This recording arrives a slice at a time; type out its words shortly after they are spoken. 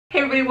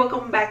everybody,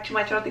 welcome back to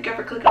my channel. Thank you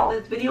for clicking on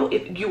this video.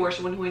 If you are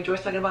someone who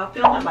enjoys talking about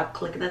film, I'm about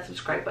clicking that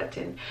subscribe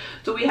button.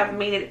 So we have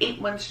made it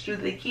 8 months through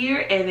the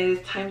year, and it is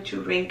time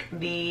to rank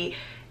the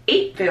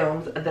 8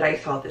 films that I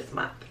saw this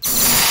month.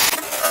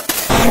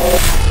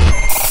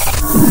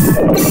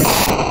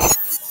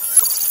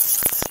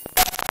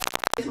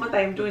 This month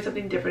I am doing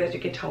something different, as you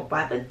can tell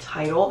by the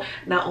title.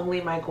 Not only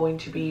am I going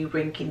to be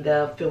ranking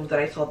the films that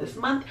I saw this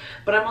month,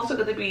 but I'm also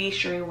going to be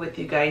sharing with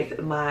you guys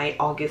my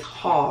August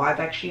haul. I've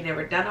actually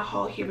never done a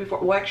haul here before.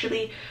 Well,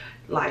 actually,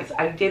 lies.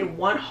 I did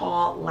one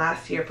haul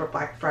last year for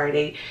Black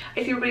Friday.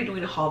 I see everybody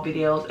doing haul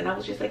videos, and I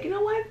was just like, you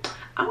know what?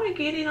 I want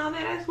to get in on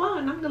that as well,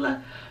 and I'm going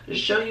to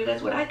show you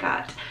guys what I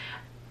got.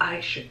 I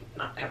should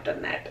not have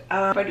done that.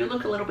 If I do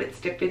look a little bit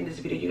stiff in this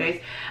video, you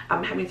guys,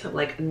 I'm having some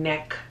like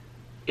neck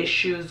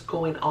issues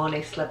going on.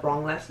 I slept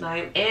wrong last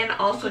night. And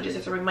also, just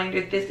as a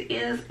reminder, this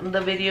is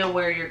the video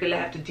where you're gonna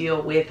have to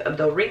deal with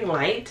the ring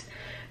light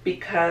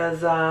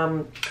because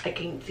I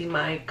can't see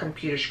my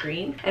computer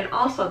screen. And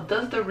also,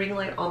 does the ring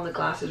light on the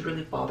glasses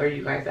really bother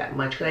you guys that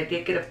much? Because I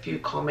did get a few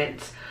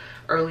comments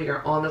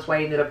earlier on. That's why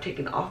I ended up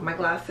taking off my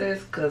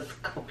glasses, because a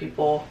couple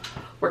people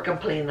were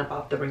complaining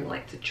about the ring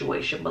light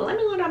situation. But let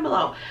me know down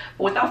below.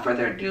 But without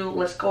further ado,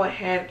 let's go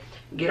ahead,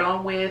 get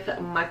on with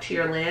my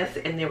tier list,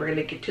 and then we're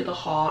gonna get to the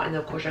haul. And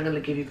of course, I'm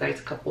gonna give you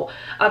guys a couple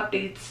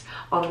updates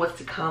on what's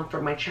to come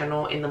for my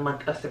channel in the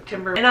month of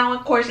September. And now,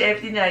 of course,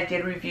 everything that I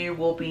did review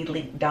will be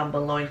linked down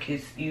below in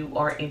case you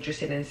are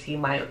interested in seeing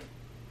my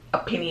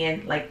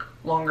opinion, like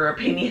longer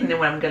opinion than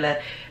what I'm gonna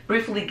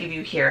briefly give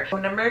you here.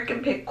 An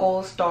American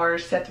Pickle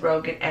stars Seth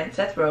Rogen and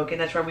Seth Rogen.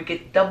 That's where we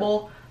get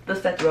double the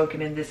Seth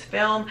Rogen in this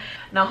film.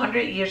 Now,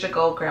 100 years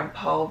ago,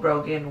 Grandpa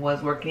Rogen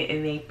was working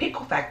in a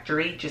pickle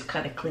factory, just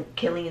kind of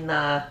killing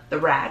the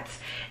rats,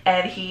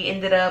 and he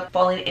ended up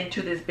falling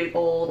into this big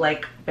old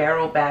like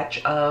barrel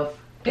batch of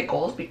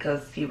pickles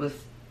because he was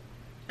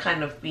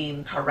kind of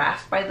being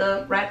harassed by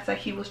the rats that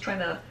he was trying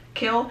to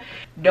kill.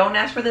 Don't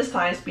ask for the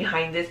science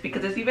behind this,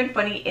 because it's even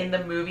funny in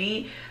the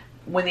movie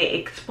when they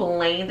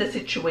explain the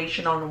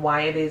situation on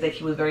why it is that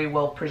he was very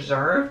well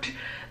preserved.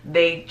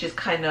 They just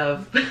kind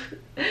of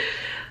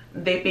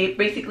they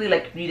basically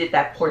like needed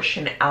that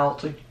portion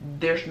out, so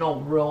there's no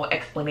real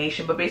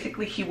explanation. But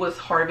basically, he was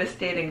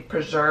harvested and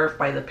preserved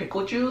by the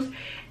pickle juice,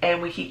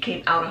 and when he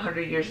came out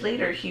 100 years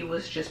later, he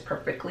was just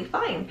perfectly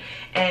fine.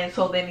 And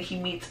so then he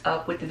meets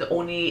up with his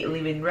only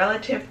living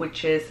relative,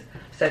 which is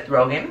Seth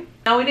Rogen.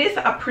 Now, it is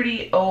a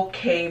pretty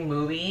okay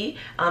movie.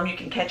 You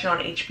can catch it on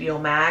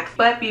HBO Max,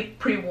 but be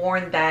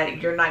pre-warned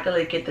that you're not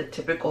gonna get the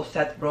typical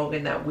Seth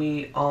Rogen that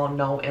we all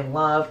know and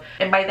love.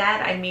 And by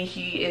that, I mean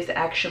he is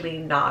actually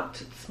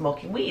not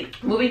smoking weed.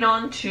 Moving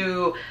on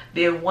to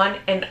the one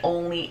and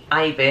only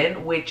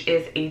Ivan, which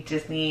is a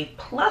Disney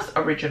Plus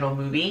original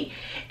movie.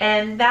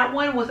 And that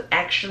one was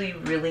actually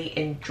really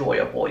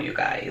enjoyable, you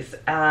guys.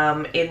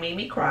 It made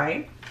me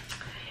cry.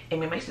 It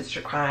made my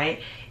sister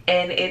cry.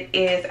 And it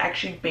is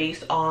actually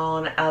based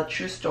on a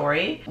true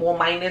story. Well,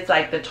 mine is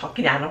like the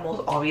talking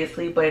animals,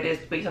 obviously, but it is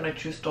based on a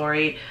true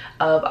story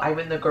of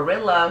Ivan the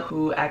gorilla,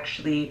 who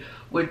actually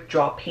would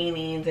draw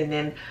paintings, and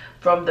then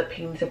from the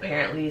paintings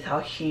apparently is how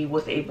he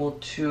was able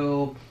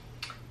to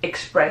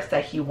express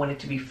that he wanted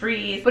to be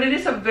free. But it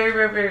is a very,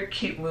 very, very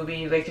cute movie,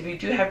 you guys. If you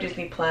do have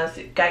Disney Plus,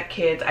 got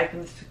kids, I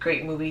think it's a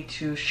great movie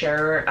to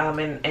share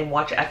and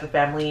watch as a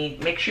family.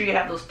 Make sure you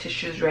have those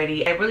tissues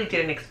ready. I really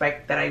didn't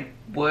expect that I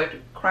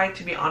would cry,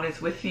 to be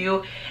honest with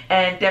you.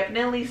 And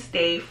definitely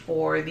stay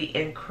for the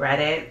end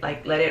credit,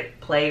 like let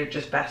it play or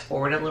just fast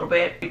forward a little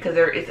bit, because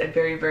there is a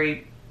very,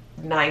 very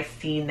nice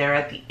scene there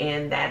at the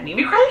end that made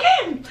me cry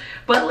again.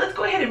 But let's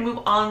go ahead and move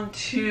on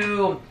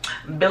to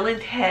Bill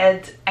and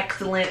Ted's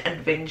Excellent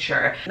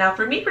Adventure. Now,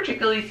 for me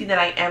particularly, seeing that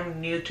I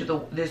am new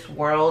to this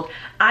world,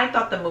 I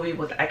thought the movie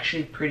was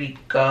actually pretty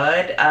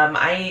good.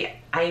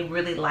 I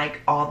really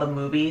like all the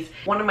movies.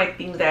 One of my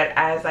things that,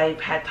 as I've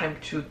had time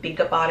to think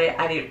about it,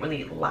 I didn't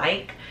really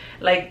like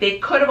they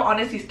could have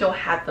honestly still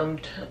had them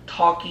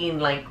talking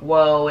like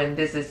whoa and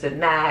this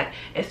and that,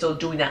 and still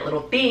doing that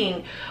little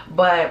thing,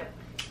 but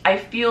I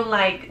feel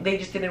like they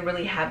just didn't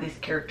really have these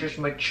characters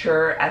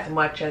mature as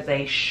much as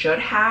they should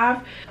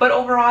have. But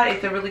overall,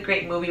 it's a really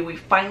great movie. We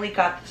finally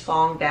got the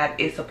song that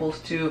is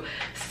supposed to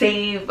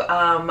save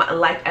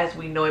life as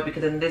we know it,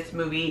 because in this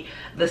movie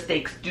the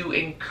stakes do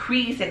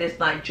increase, and it's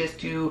not just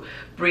to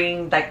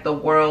bring like the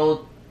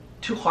world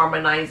to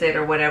harmonize it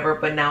or whatever,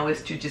 but now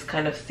is to just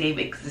kind of save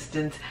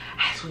existence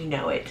as we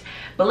know it.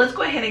 But let's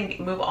go ahead and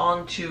move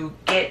on to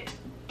Get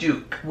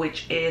Duke,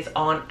 which is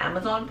on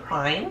Amazon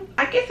Prime.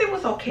 I guess it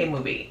was okay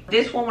movie.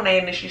 This one, when I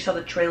initially saw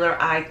the trailer,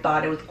 I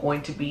thought it was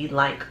going to be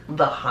like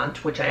The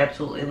Hunt, which I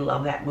absolutely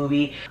love that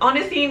movie.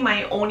 Honestly,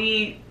 my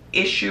only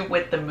issue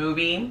with the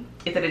movie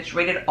is that it's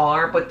rated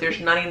R, but there's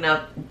not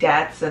enough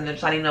deaths, and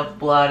there's not enough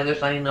blood, and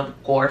there's not enough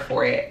gore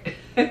for it.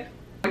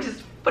 Which is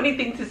a funny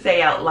thing to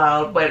say out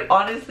loud, but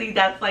honestly,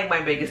 that's like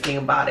my biggest thing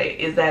about it,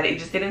 is that it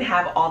just didn't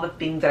have all the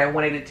things that I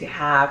wanted it to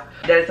have.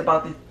 That it's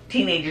about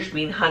teenagers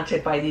being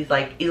hunted by these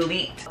like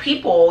elite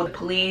people. The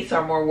police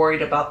are more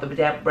worried about the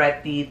dead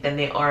bread thief than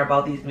they are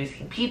about these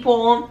missing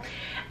people.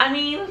 I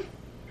mean,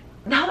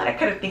 now that I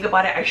kind of think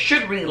about it, I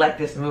should really like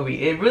this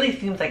movie. It really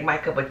seems like my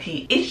cup of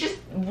tea. It just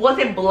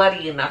wasn't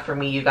bloody enough for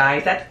me, you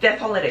guys.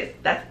 That's all it is.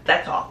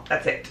 That's all.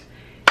 That's it.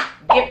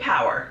 Get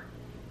Power,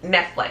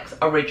 Netflix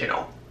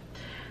original.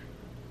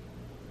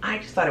 I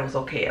just thought it was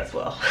okay as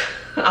well.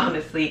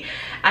 Honestly,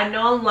 I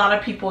know a lot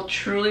of people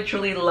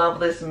truly love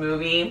this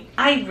movie.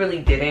 I really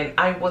didn't.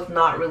 I was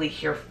not really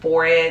here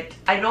for it.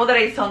 I know that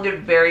I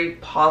sounded very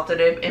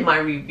positive in my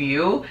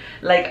review.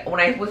 Like when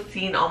I was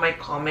seeing all my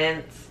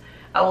comments,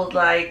 I was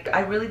like,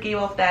 I really gave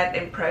off that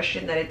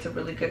impression that it's a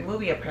really good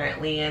movie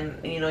apparently,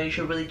 and you know, you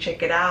should really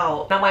check it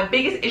out. Now my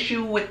biggest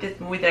issue with this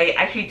movie that I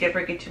actually did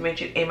forget to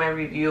mention in my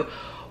review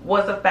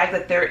was the fact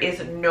that there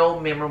is no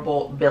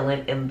memorable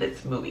villain in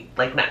this movie.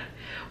 Like none.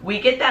 We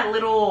get that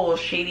little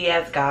shady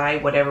ass guy,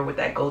 whatever, with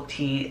that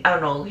goatee. I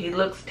don't know, he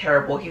looks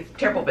terrible. He's a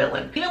terrible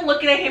villain. Even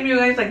looking at him, you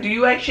guys, like, do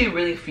you actually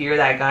really fear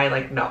that guy?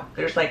 Like, no.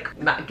 There's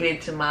like not getting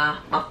to my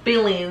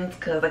feelings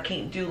because I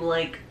can't do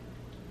like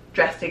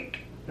drastic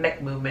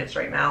neck movements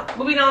right now.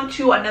 Moving on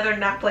to another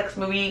Netflix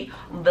movie,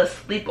 The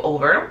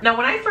Sleepover. Now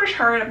when I first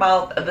heard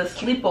about The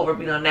Sleepover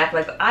being on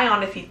Netflix, I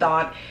honestly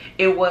thought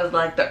it was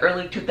like the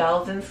early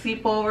 2000s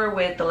sleepover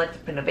with Alexa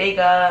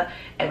Pinavega,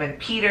 Evan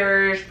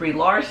Peters, Brie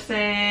Larson.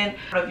 I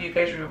don't know if you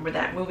guys remember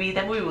that movie.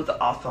 That movie was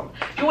awesome.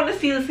 If you want to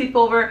see The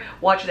Sleepover,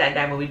 watch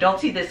that movie.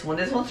 Don't see this one.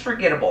 This one's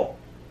forgettable.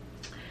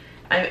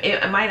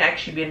 It might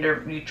actually be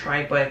under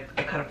retry, but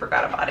I kind of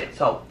forgot about it.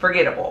 So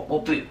forgettable.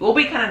 Will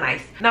be kind of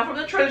nice. Now from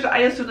the trailers, I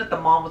assumed that the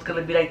mom was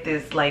gonna be like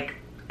this like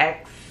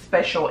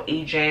ex-special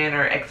agent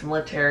or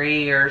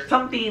ex-military or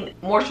something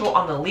more so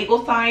on the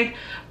legal side.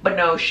 But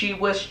no, she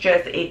was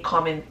just a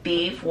common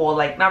thief. Well,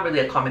 like not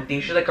really a common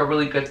thief. She's like a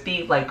really good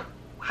thief, like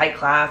high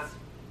class,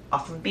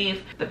 awesome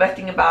thief. The best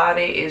thing about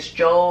it is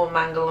Joe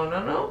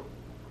Manganiello.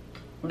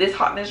 This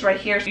hotness right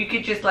here, you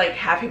could just like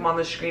have him on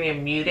the screen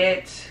and mute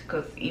it,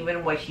 because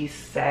even what he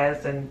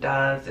says and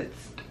does,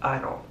 it's, I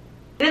don't.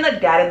 Then the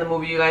dad in the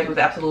movie, you guys, was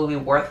absolutely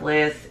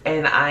worthless,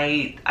 and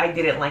I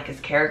didn't like his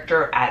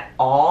character at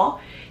all.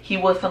 He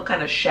was some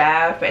kind of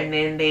chef, and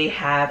then they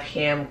have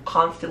him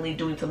constantly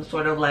doing some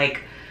sort of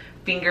like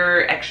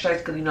finger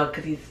exercise, because you know,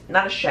 because he's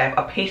not a chef,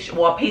 a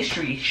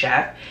pastry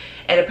chef.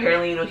 And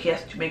apparently, you know, he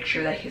has to make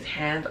sure that his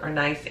hands are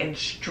nice and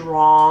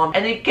strong.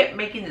 And they kept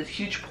making this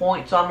huge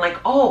point. So I'm like,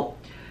 oh,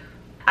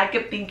 I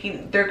kept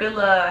thinking they're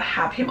gonna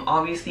have him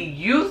obviously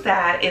use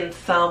that in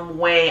some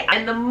way.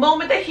 And the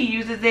moment that he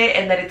uses it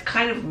and that it's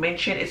kind of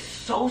mentioned is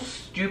so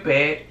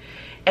stupid.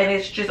 And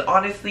it's just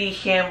honestly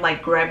him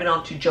like grabbing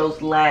onto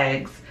Joe's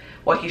legs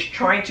while he's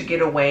trying to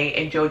get away.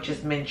 And Joe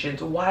just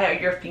mentions, why are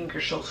your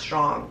fingers so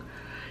strong?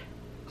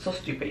 So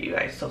stupid, you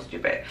guys, so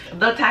stupid.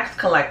 The Tax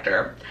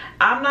Collector.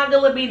 I'm not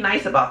gonna be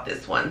nice about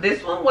this one.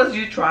 This one was,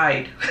 you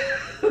tried.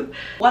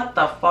 What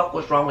the fuck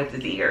was wrong with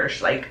his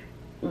ears? Like,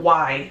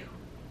 why?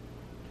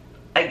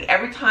 Like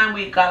every time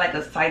we got like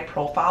a side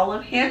profile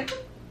of him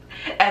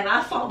and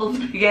I saw those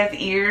big ass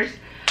ears,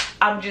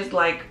 I'm just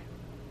like,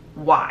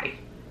 why?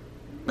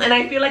 And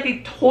I feel like they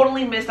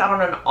totally missed out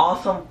on an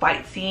awesome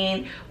fight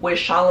scene with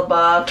Shia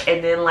LaBeouf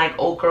and then like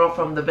old girl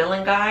from The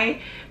Villain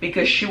Guy,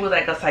 because she was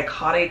like a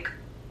psychotic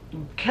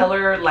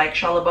killer like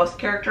Shia LaBeouf's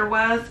character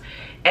was.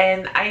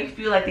 And I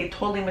feel like they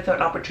totally missed out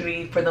an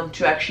opportunity for them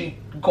to actually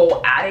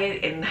go at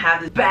it and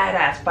have this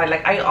badass fight.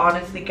 Like I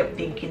honestly kept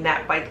thinking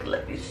that fight's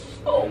gonna be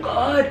so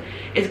good.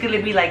 It's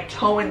gonna be like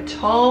toe and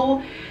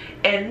toe,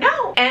 and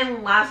no.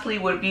 And lastly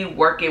would be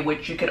Work It,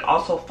 which you could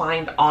also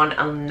find on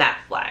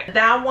Netflix.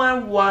 That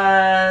one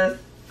was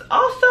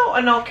also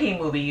an okay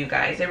movie, you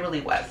guys. It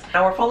really was.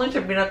 Now we're following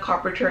Sabrina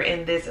Carpenter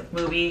in this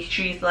movie.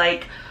 She's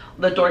like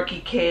the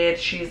dorky kid.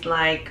 She's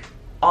like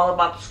all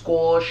about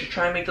school. She's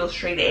trying to make those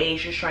straight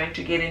A's. She's trying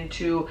to get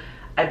into,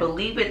 I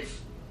believe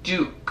it's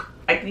Duke.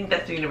 I think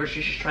that's the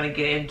university she's trying to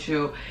get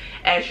into.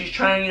 And she's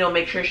trying to, you know,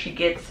 make sure she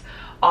gets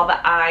all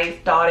the I's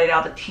dotted,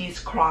 all the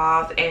T's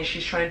crossed. And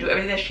she's trying to do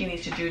everything that she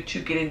needs to do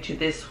to get into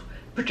this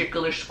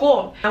particular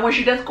school. And when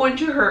she does go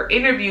into her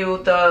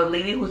interview, the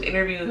lady who's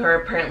interviewing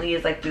her apparently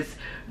is like this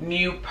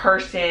new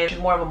person. She's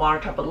more of a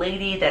modern type of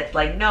lady that's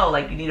like, no,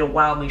 like you need to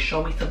wow me,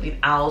 show me something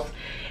else.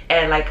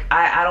 And like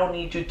I don't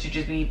need you to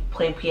just be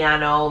playing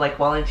piano, like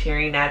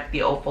volunteering at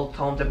the old folks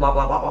homes and blah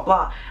blah blah blah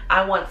blah.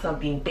 I want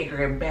something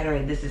bigger and better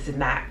and this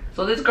and that.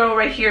 So this girl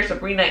right here,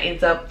 Sabrina,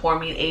 ends up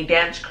forming a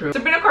dance crew.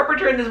 Sabrina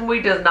Carpenter in this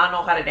movie does not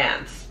know how to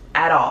dance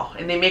at all,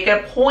 and they make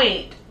a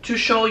point to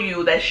show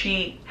you that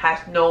she has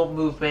no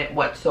movement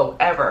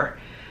whatsoever.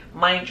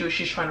 Mind you,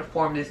 she's trying to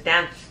form this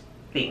dance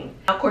thing.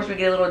 Of course, we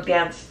get a little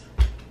dance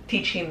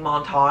teaching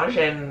montage,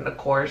 and of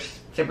course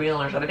Sabrina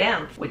learns how to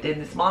dance within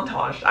this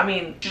montage. I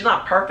mean, she's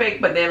not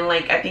perfect, but then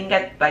like I think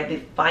at by the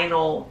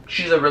final,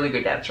 she's a really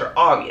good dancer,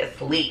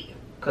 obviously,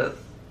 because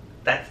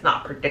that's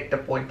not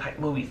predictable in type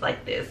movies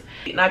like this.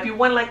 Now if you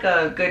want like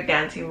a good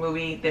dancing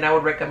movie, then I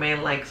would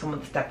recommend like some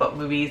of the Step Up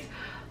movies,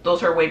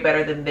 those are way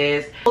better than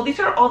this. So these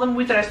are all the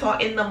movies that I saw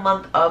in the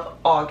month of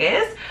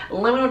August.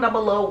 Let me know down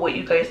below what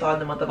you guys saw in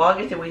the month of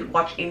August. If we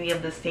watched any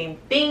of the same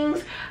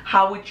things,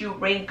 how would you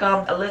rank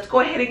them? Let's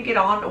go ahead and get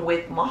on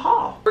with my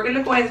haul. We're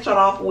gonna go ahead and start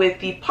off with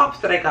the pops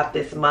that I got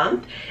this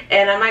month,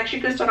 and I'm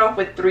actually gonna start off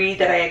with 3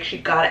 that I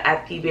actually got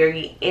at the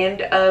very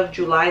end of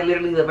July,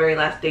 literally the very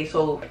last day,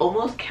 so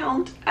almost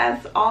count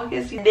as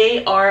August.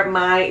 They are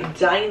my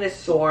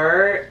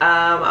dinosaur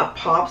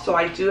pop. So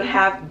I do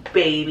have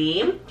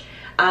Baby.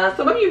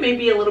 Some of you may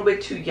be a little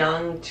bit too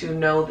young to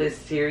know this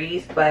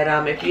series, but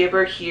if you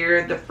ever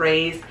hear the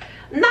phrase,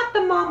 not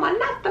the mama,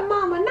 not the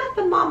mama, not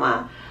the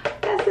mama,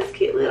 that's this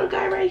cute little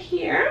guy right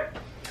here.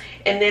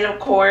 And then of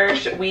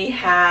course we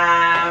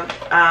have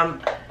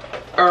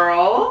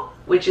Earl,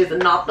 which is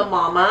not the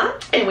mama,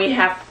 and we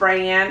have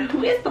Fran,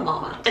 who is the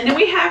mama. And then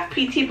we have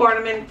P.T.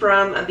 Barnum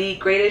from The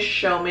Greatest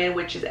Showman,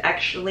 which is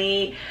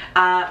actually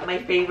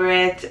my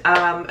favorite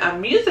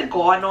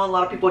musical. I know a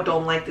lot of people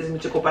don't like this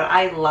musical, but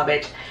I love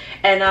it.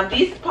 And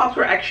these pops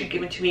were actually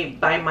given to me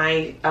by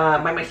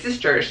my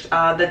sisters.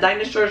 The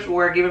dinosaurs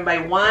were given by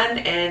one,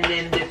 and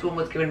then this one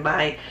was given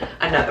by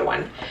another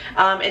one.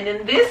 And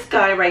then this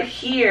guy right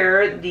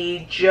here,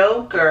 the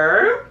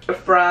Joker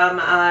from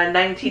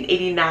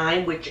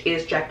 1989, which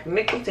is Jack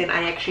Nicholson,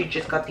 I actually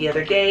just got the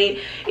other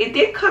day. It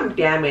did come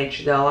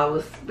damaged though. I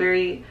was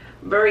very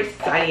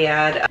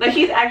sad. Now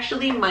he's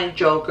actually my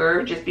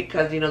Joker, just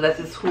because, you know, this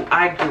is who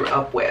I grew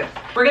up with.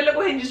 We're gonna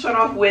go ahead and just start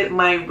off with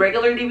my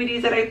regular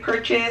DVDs that I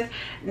purchased.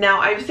 Now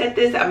I've said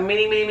this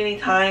many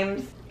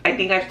times. I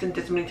think I've said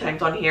this many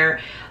times on here,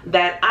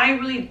 that I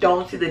really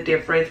don't see the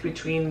difference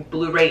between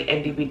Blu-ray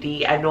and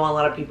DVD. I know a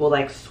lot of people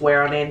like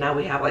swear on it. Now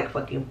we have like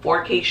fucking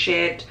 4K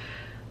shit.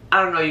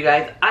 I don't know, you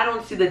guys. I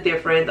don't see the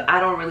difference. I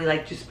don't really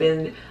like to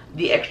spend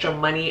the extra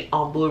money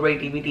on Blu-ray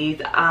DVDs.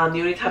 The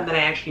only time that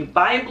I actually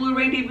buy a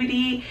Blu-ray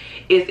DVD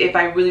is if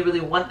I really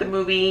want the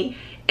movie,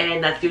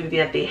 and that's the only thing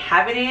that they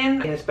have it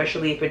in, and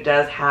especially if it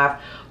does have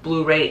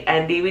Blu-ray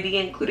and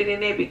DVD included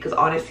in it, because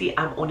honestly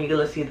I'm only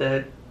gonna see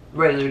the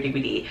regular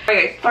DVD.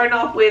 Alright guys, starting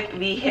off with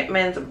The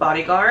Hitman's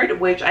Bodyguard,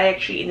 which I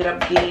actually ended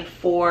up getting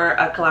for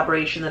a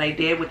collaboration that I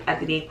did with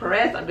Anthony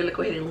Perez. I'm gonna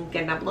go ahead and link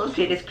it down below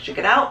so you guys can check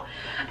it out.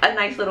 A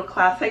nice little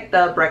classic,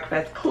 The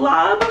Breakfast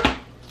Club.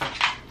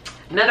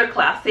 Another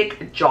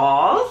classic,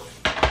 Jaws.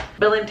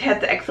 Bill and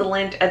Ted's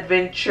Excellent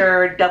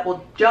Adventure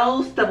Double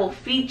Dose, double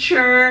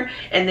feature.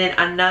 And then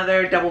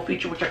another double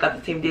feature, which I got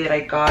the same day that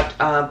I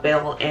got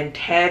Bill and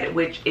Ted,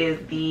 which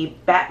is the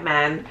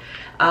Batman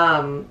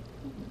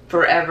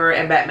Forever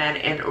and Batman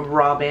and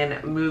Robin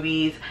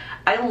movies.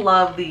 I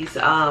love these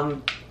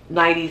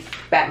 90s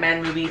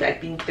Batman movies. I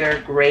think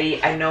they're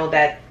great. I know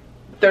that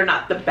they're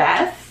not the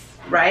best,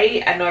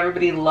 right? I know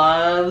everybody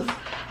loves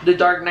the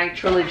Dark Knight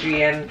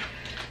trilogy, and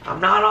I'm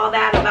not all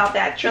that about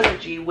that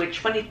trilogy. Which,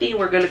 funny thing,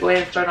 we're gonna go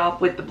ahead and start off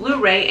with the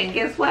Blu-ray, and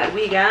guess what?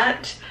 We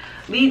got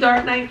the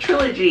Dark Knight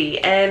trilogy,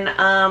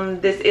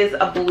 and this is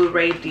a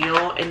Blu-ray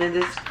deal, and then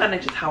this is kind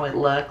of just how it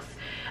looks.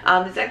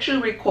 It's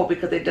actually really cool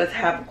because it does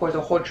have, of course,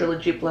 a whole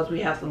trilogy, plus we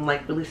have some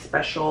like really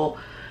special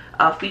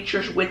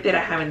features with it. I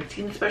haven't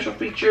seen special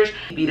features.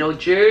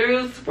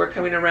 Beetlejuice, we're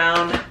coming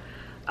around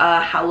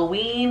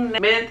Halloween,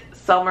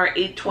 Midsummer,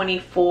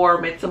 8/24,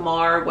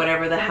 Midsommar,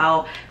 whatever the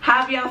hell.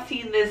 Have y'all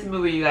seen this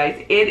movie, you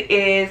guys? It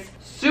is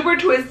super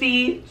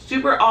twisty,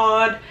 super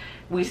odd.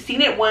 We've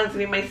seen it once,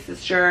 me and my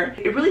sister.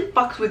 It really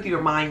fucks with your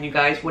mind, you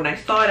guys. When I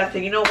saw it, I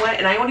said, you know what?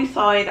 And I only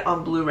saw it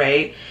on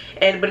Blu-ray,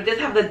 but it does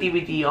have the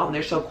DVD on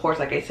there. So of course,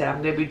 like I said,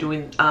 I'm gonna be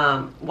doing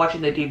watching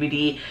the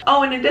DVD.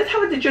 Oh, and it does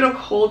have a digital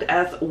code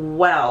as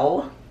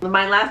well.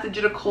 My last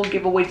digital code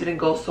giveaway didn't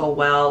go so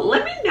well.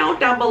 Let me know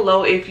down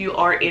below if you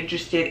are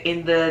interested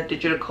in the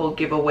digital code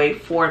giveaway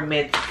for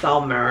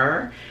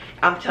Midsommar.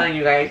 I'm telling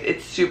you guys,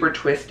 it's super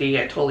twisty.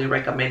 I totally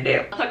recommend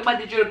it. Talking about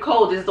digital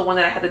code, this is the one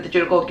that I had the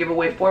digital code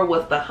giveaway for,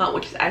 was The Hunt,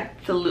 which is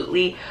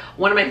absolutely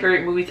one of my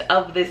favorite movies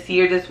of this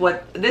year. This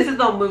is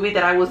the movie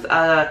that I was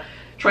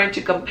trying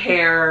to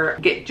compare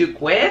Get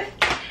Duke with.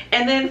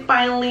 And then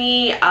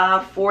finally,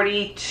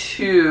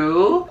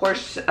 42, of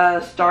course,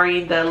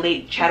 starring the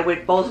late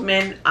Chadwick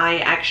Boseman. I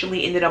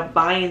actually ended up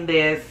buying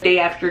this day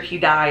after he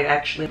died,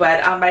 actually.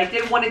 But I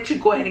did wanted to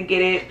go ahead and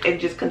get it and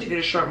just continue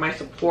to show my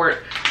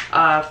support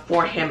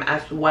for him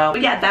as well.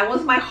 But yeah, that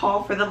was my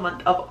haul for the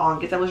month of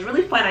August. That was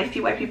really fun. I see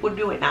why people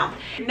do it now.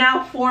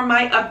 Now for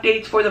my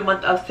updates for the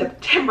month of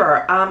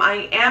September.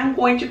 I am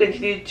going to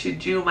continue to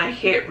do my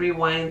Hit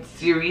Rewind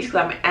series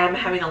because I am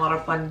having a lot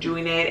of fun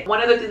doing it.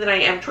 One other thing that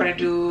I am trying to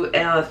do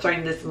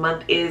starting this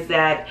month is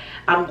that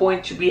I'm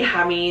going to be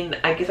having,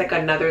 I guess, like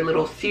another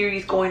little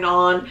series going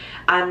on.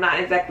 I'm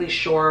not exactly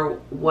sure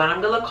what I'm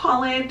gonna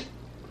call it.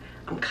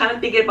 I'm kind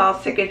of thinking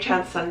about second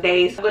chance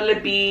Sundays. I'm going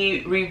to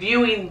be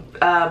reviewing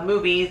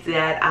movies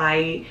that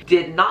I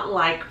did not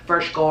like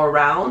first go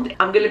around.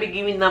 I'm going to be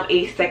giving them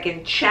a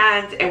second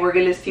chance, and we're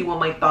going to see what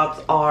my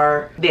thoughts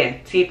are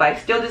then. See if I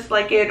still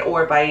dislike it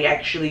or if I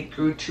actually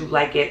grew to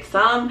like it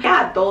some.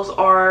 Yeah, those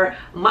are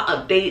my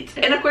updates.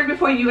 And of course,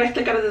 before you guys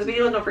click out of this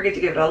video, don't forget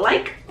to give it a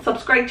like,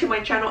 subscribe to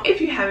my channel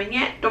if you haven't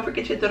yet. Don't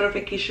forget to hit the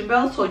notification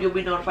bell so you'll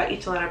be notified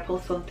each time I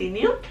post something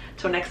new.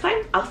 Till next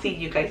time, I'll see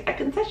you guys at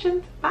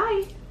concessions.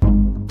 Bye.